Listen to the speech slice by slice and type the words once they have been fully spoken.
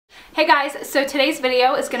Hey guys, so today's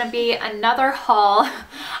video is going to be another haul.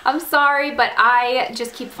 I'm sorry, but I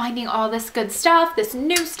just keep finding all this good stuff, this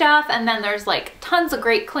new stuff, and then there's like tons of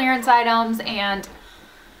great clearance items, and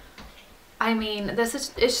I mean,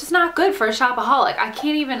 it's just not good for a shopaholic. I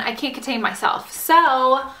can't contain myself.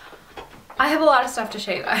 So I have a lot of stuff to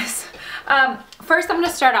show you guys. First, I'm going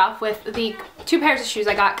to start off with the two pairs of shoes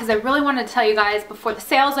I got because I really wanted to tell you guys before the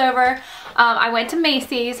sale's over. I went to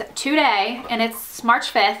Macy's today, and it's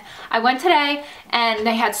March 5th. I went today and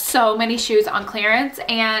they had so many shoes on clearance,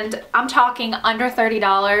 and I'm talking under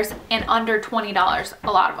 $30 and under $20,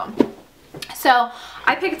 a lot of them. So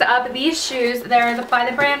I picked up these shoes. They're by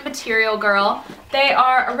the brand Material Girl. They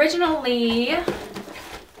are originally, I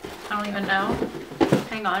don't even know,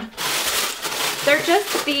 hang on. They're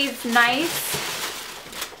just these nice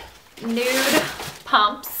nude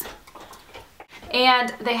pumps,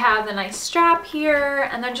 and they have the nice strap here,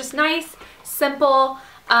 and they're just nice, simple,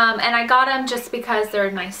 and I got them just because they're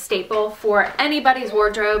a nice staple for anybody's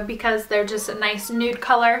wardrobe because they're just a nice nude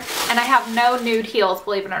color, and I have no nude heels,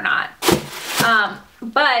 believe it or not.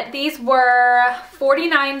 But these were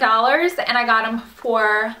 $49, and I got them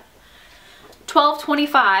for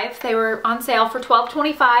 $12.25. They were on sale for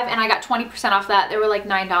 $12.25, and I got 20% off that. They were like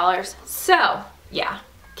 $9. So yeah,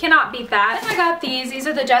 cannot beat that. And I got these. These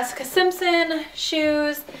are the Jessica Simpson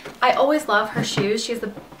shoes. I always love her shoes. She has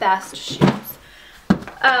the best shoes.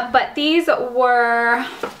 But these were,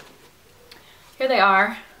 here they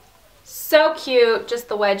are. So cute. Just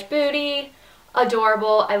the wedge booty.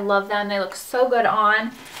 Adorable. I love them. They look so good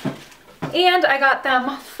on. And I got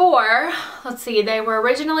them for, let's see, they were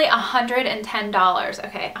originally $110.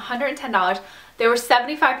 Okay, $110. They were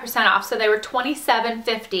 75% off, so they were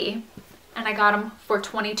 $27.50, and I got them for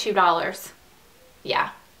 $22.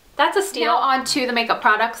 Yeah, that's a steal. Now on to the makeup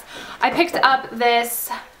products. I picked up this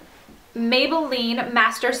Maybelline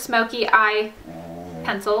Master Smoky Eye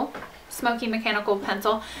Pencil. Smoky mechanical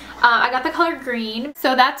pencil. I got the color green.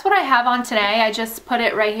 So that's what I have on today. I just put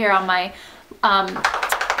it right here on my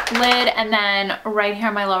lid and then right here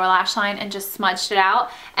on my lower lash line and just smudged it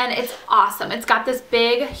out, and it's awesome. It's got this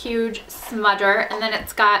big huge smudger, and then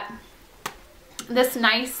it's got this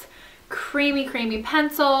nice creamy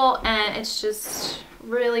pencil, and it's just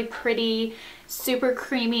really pretty, super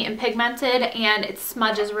creamy and pigmented, and it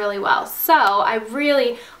smudges really well. So I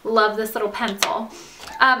really love this little pencil.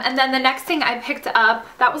 And then the next thing I picked up,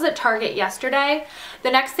 that was at Target yesterday.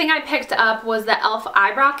 The next thing I picked up was the e.l.f.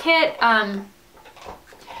 eyebrow kit.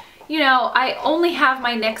 You know, I only have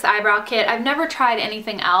my NYX eyebrow kit. I've never tried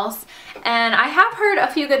anything else, and I have heard a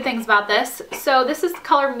few good things about this. So this is the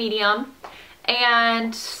color medium,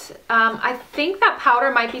 and I think that powder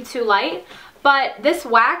might be too light, but this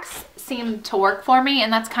wax seemed to work for me,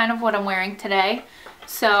 and that's kind of what I'm wearing today.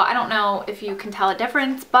 So I don't know if you can tell a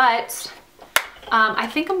difference, but I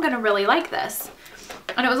think I'm gonna really like this.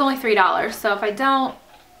 And it was only $3, so if I don't,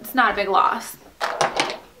 it's not a big loss.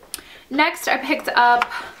 Next, I picked up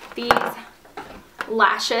these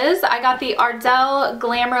lashes. I got the Ardell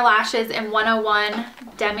Glamour lashes in 101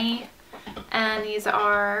 Demi, and these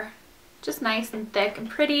are just nice and thick and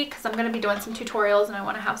pretty because I'm going to be doing some tutorials and I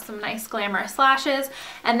want to have some nice glamorous lashes.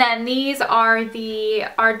 And then these are the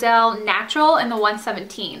Ardell Natural in the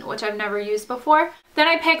 117, which I've never used before. Then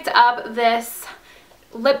I picked up this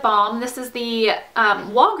lip balm. This is the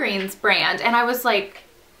Walgreens brand, and I was like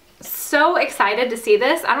so excited to see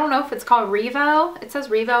this. I don't know if it's called Revo. It says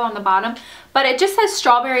Revo on the bottom, but it just says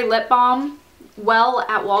strawberry lip balm, well,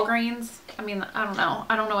 at Walgreens. I mean, I don't know.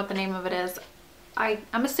 I don't know what the name of it is.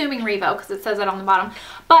 I'm assuming Revo because it says it on the bottom,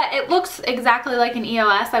 but it looks exactly like an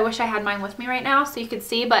EOS. I wish I had mine with me right now so you could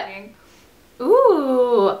see, but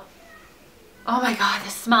ooh, oh my god,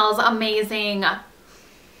 this smells amazing.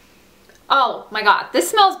 Oh my god,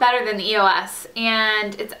 this smells better than the EOS,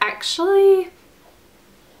 and it's actually,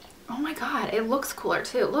 oh my god, it looks cooler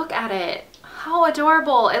too. Look at it. How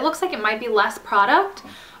adorable. It looks like it might be less product,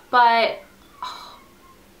 but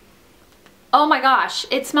oh my gosh,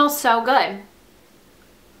 it smells so good.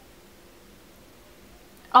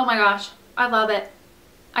 Oh my gosh, I love it.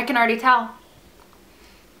 I can already tell.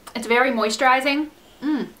 It's very moisturizing.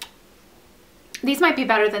 These might be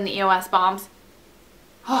better than the EOS bombs.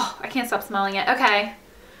 Oh, I can't stop smelling it. Okay.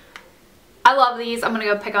 I love these. I'm gonna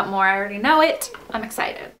go pick up more. I already know it. I'm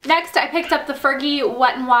excited. Next, I picked up the Fergie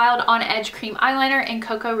Wet n Wild On Edge Cream Eyeliner in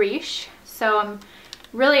Cocoa Riche. So I'm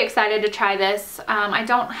really excited to try this. I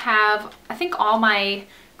don't have, I think all my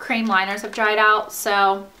cream liners have dried out,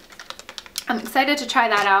 so I'm excited to try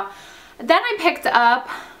that out. Then I picked up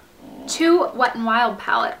two Wet n Wild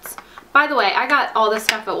palettes. By the way, I got all this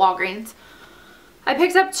stuff at Walgreens. I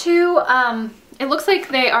picked up two It looks like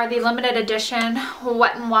they are the limited edition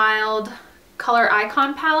Wet n Wild color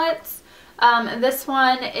icon palettes. This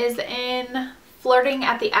one is in Flirting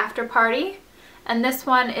at the After Party, and this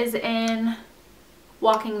one is in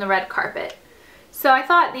Walking the Red Carpet. So I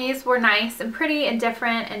thought these were nice and pretty and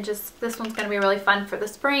different, and just this one's going to be really fun for the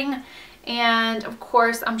spring. And of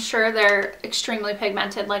course, I'm sure they're extremely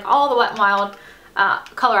pigmented like all the Wet n Wild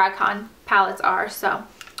color icon palettes are. So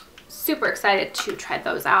super excited to try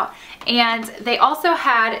those out. And they also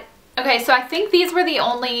had, okay, so I think these were the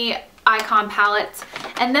only icon palettes,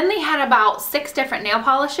 and then they had about 6 different nail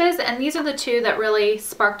polishes, and these are the 2 that really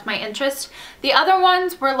sparked my interest. The other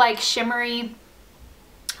ones were like shimmery,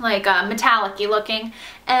 like metallic-y looking,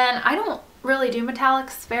 and I don't really do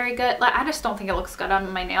metallics very good. Like, I just don't think it looks good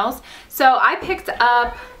on my nails. So I picked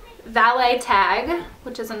up Valet Tag,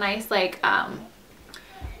 which is a nice like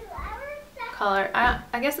color.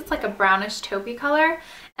 I guess it's like a brownish taupey color.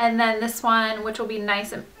 And then this one, which will be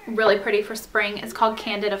nice and really pretty for spring, is called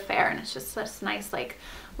Candid Affair, and it's just this nice like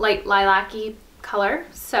light lilac-y color.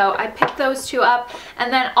 So I picked those 2 up.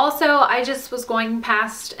 And then also I just was going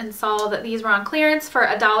past and saw that these were on clearance for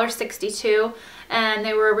 $1.62, and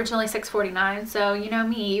they were originally $6.49. So you know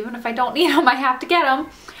me, even if I don't need them, I have to get them.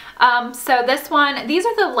 So this one, these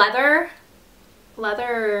are the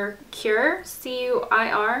leather cuir,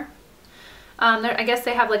 C-U-I-R. I guess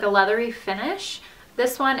they have like a leathery finish.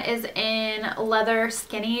 This one is in leather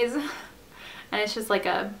skinnies, and it's just like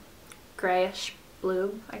a grayish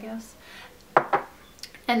blue, I guess.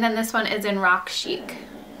 And then this one is in rock chic,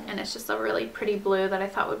 and it's just a really pretty blue that I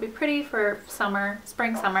thought would be pretty for summer,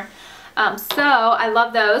 spring, summer. So I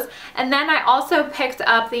love those. And then I also picked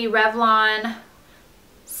up the Revlon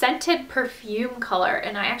Scented Perfume color,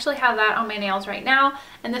 and I actually have that on my nails right now,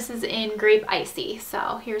 and this is in Grape Icy.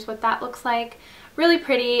 So here's what that looks like. Really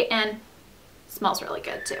pretty and smells really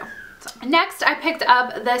good too. So next I picked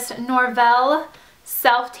up this Norvell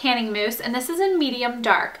self tanning mousse, and this is in medium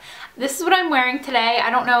dark. This is what I'm wearing today. I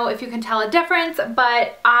don't know if you can tell a difference,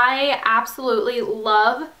 but I absolutely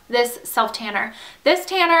love this self tanner. This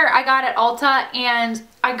tanner I got at Ulta, and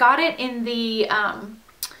I got it in the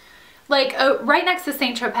right next to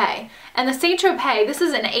Saint Tropez. And the Saint Tropez, this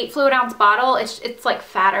is an 8 fluid ounce bottle. It's like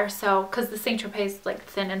fatter, so because the Saint Tropez is like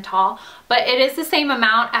thin and tall, but it is the same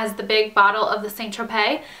amount as the big bottle of the Saint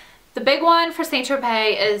Tropez. The big one for Saint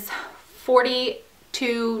Tropez is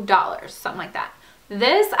 $42, something like that.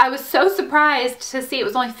 This, I was so surprised to see it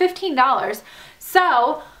was only $15.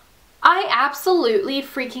 So I absolutely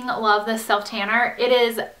freaking love this self tanner. It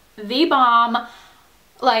is the bomb.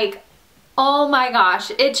 Like, oh my gosh,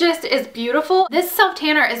 it just is beautiful. This self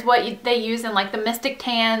tanner is what they use in like the Mystic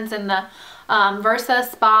Tans and the Versa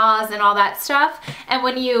spas and all that stuff. And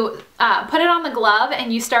when you put it on the glove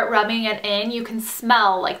and you start rubbing it in, you can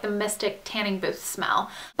smell like the Mystic Tanning Boost smell.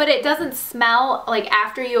 But it doesn't smell like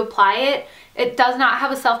after you apply it. It does not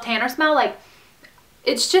have a self tanner smell. Like,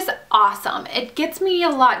 it's just awesome. It gets me a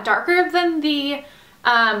lot darker than the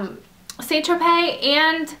Saint Tropez,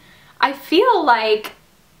 and I feel like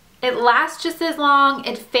it lasts just as long,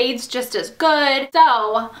 it fades just as good.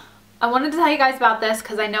 So I wanted to tell you guys about this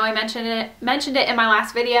because I know I mentioned it in my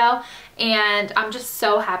last video, and I'm just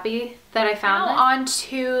so happy that I found it. On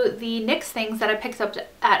to the NYX things that I picked up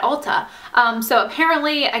at Ulta. So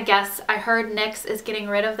apparently, I guess I heard NYX is getting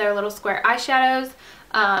rid of their little square eyeshadows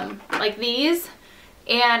like these,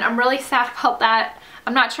 and I'm really sad about that.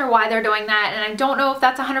 I'm not sure why they're doing that, and I don't know if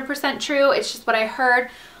that's 100% true. It's just what I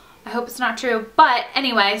heard. I hope it's not true. But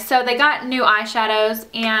anyway, so they got new eyeshadows,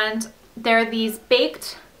 and they're these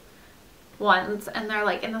baked ones, and they're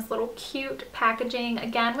like in this little cute packaging,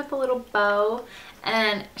 again with a little bow,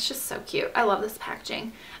 and it's just so cute. I love this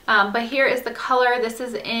packaging. But here is the color. This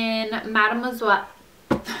is in Mademoiselle.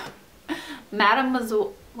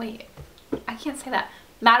 Wait, I can't say that.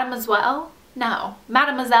 Mademoiselle? No.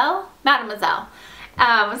 Mademoiselle? Mademoiselle.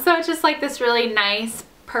 So it's just like this really nice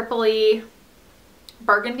purpley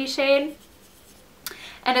burgundy shade,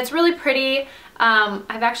 and it's really pretty.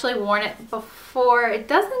 I've actually worn it before. It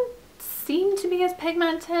doesn't seem to be as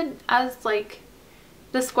pigmented as like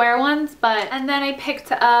the square ones, but and then I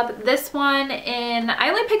picked up this one in, I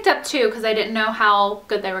only picked up 2 because I didn't know how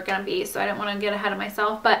good they were gonna be, so I didn't want to get ahead of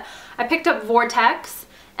myself, but I picked up Vortex,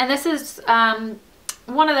 and this is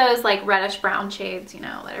one of those like reddish brown shades, you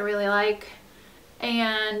know, that I really like,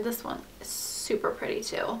 and this one is super pretty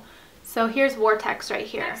too. So here's Vortex right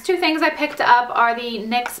here. Next 2 things I picked up are the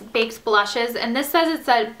NYX Baked Blushes, and this says it's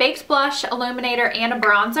a baked blush, illuminator, and a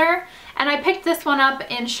bronzer. And I picked this one up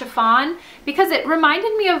in chiffon because it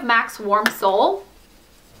reminded me of MAC's Warm Soul.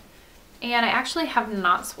 And I actually have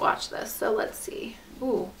not swatched this, so let's see.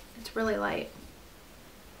 Ooh, it's really light.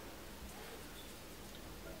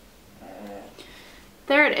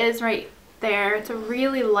 there it is right there. It's a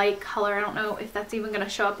really light color. I don't know if that's even going to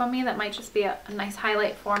show up on me. That might just be a nice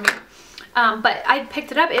highlight for me. But I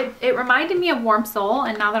picked it up. It reminded me of Warm Soul,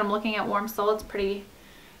 and now that I'm looking at Warm Soul, it's pretty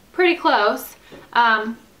close.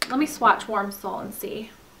 Let me swatch Warm Soul and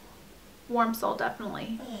see. Warm Soul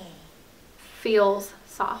definitely feels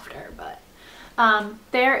softer, but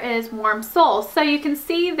there is Warm Soul. So you can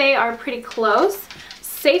see they are pretty close.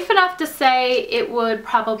 Safe enough to say it would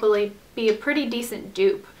probably be a pretty decent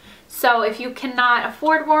dupe. So if you cannot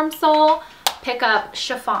afford Warm Soul, pick up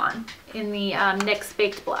Chiffon in the NYX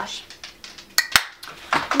Baked Blush.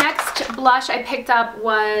 Next blush I picked up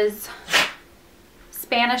was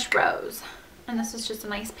Spanish Rose, and this is just a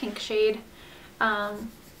nice pink shade. Let's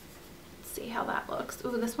see how that looks.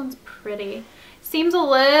 Ooh, this one's pretty. Seems a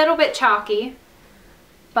little bit chalky,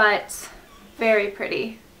 but very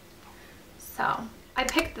pretty. So I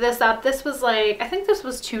picked this up. This was like, I think this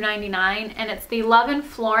was $2.99, and it's the Love in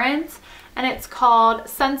Florence, and it's called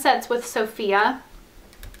Sunsets with Sophia,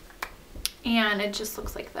 and it just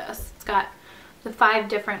looks like this. It's got the 5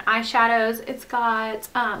 different eyeshadows. It's got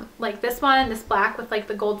like this one, this black with like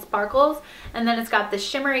the gold sparkles, and then it's got this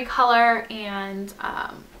shimmery color and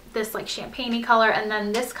this like champagne-y color, and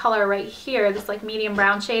then this color right here, this like medium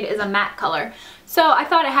brown shade, is a matte color. So I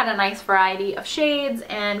thought it had a nice variety of shades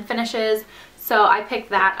and finishes, so I picked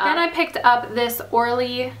that up. Then I picked up this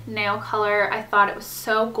Orly nail color. I thought it was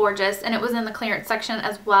so gorgeous, and it was in the clearance section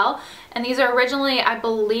as well. And these are originally, I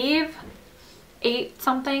believe, $8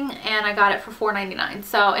 something, and I got it for $4.99.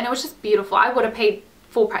 So, and it was just beautiful. I would have paid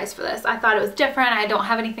full price for this. I thought it was different. I don't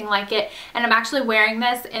have anything like it, and I'm actually wearing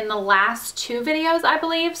this in the last 2 videos, I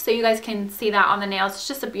believe, so you guys can see that on the nails. It's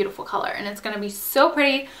just a beautiful color, and it's going to be so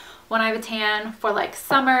pretty when I have a tan for like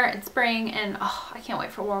summer and spring, and oh, I can't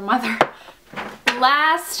wait for warm weather.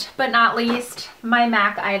 Last but not least, my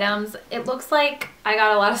MAC items. It looks like I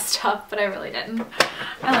got a lot of stuff, but I really didn't.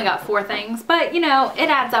 I only got 4 things, but you know, it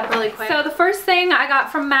adds up really quick. So the first thing I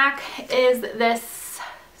got from MAC is this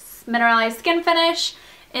mineralized skin finish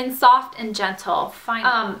in Soft and Gentle.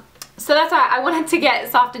 So that's why I wanted to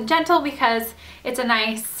get Soft and Gentle, because it's a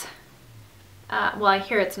nice, well, I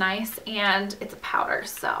hear it's nice, and it's a powder,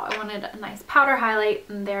 so I wanted a nice powder highlight,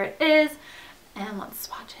 and there it is. And let's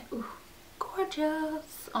swatch it. Ooh,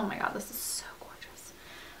 gorgeous. Oh my god, this is so gorgeous.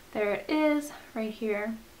 There it is right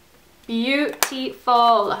here.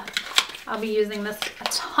 Beautiful. I'll be using this a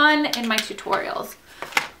ton in my tutorials.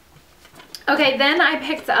 Okay, then I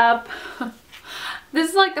picked up, this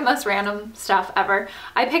is like the most random stuff ever.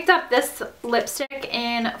 I picked up this lipstick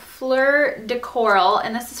in Fleur de Coral,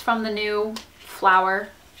 and this is from the new flower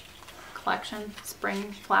collection,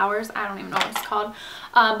 Spring Flowers. I don't even know what it's called,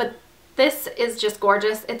 but this is just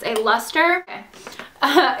gorgeous. It's a luster. Okay.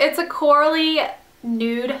 It's a corally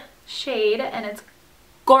nude shade, and it's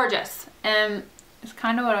gorgeous, and it's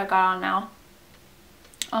kind of what I got on now.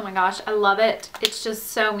 Oh my gosh, I love it. It's just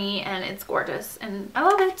so me, and it's gorgeous, and I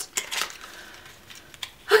love it.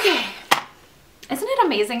 Okay, isn't it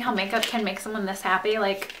amazing how makeup can make someone this happy?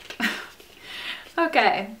 Like,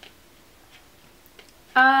 okay.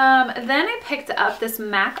 Then I picked up this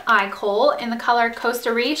MAC eye kohl in the color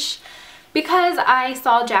Costa Riche, because I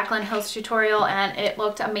saw Jaclyn Hill's tutorial and it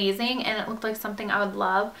looked amazing, and it looked like something I would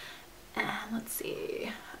love. And let's see.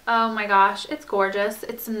 Oh my gosh, it's gorgeous.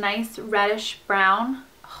 It's a nice reddish brown.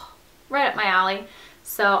 Oh, right up my alley.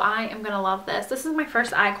 So I am gonna love this. This is my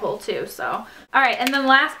first eye kohl too, so. All right, and then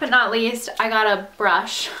last but not least, I got a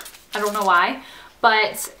brush. I don't know why,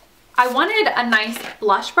 but I wanted a nice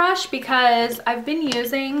blush brush because I've been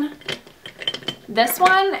using this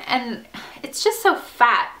one and it's just so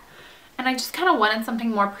fat. And I just kind of wanted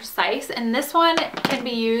something more precise, and this one can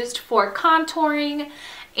be used for contouring,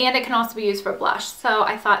 and it can also be used for blush. So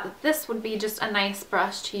I thought that this would be just a nice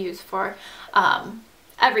brush to use for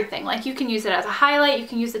everything. Like, you can use it as a highlight, you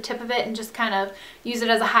can use the tip of it and just kind of use it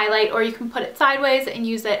as a highlight, or you can put it sideways and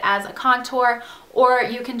use it as a contour, or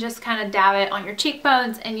you can just kind of dab it on your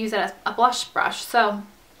cheekbones and use it as a blush brush. So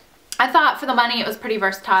I thought for the money it was pretty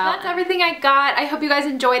versatile. So that's everything I got. I hope you guys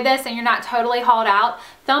enjoyed this and you're not totally hauled out.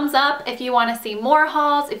 Thumbs up if you want to see more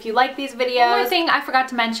hauls, if you like these videos. One more thing I forgot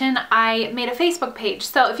to mention, I made a Facebook page.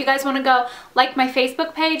 So if you guys want to go like my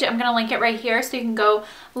Facebook page, I'm going to link it right here so you can go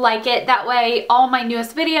like it. That way all my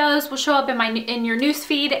newest videos will show up in your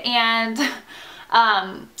newsfeed, and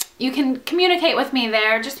you can communicate with me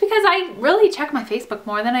there, just because I really check my Facebook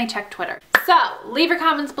more than I check Twitter. So leave your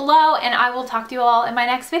comments below, and I will talk to you all in my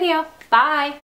next video. Bye!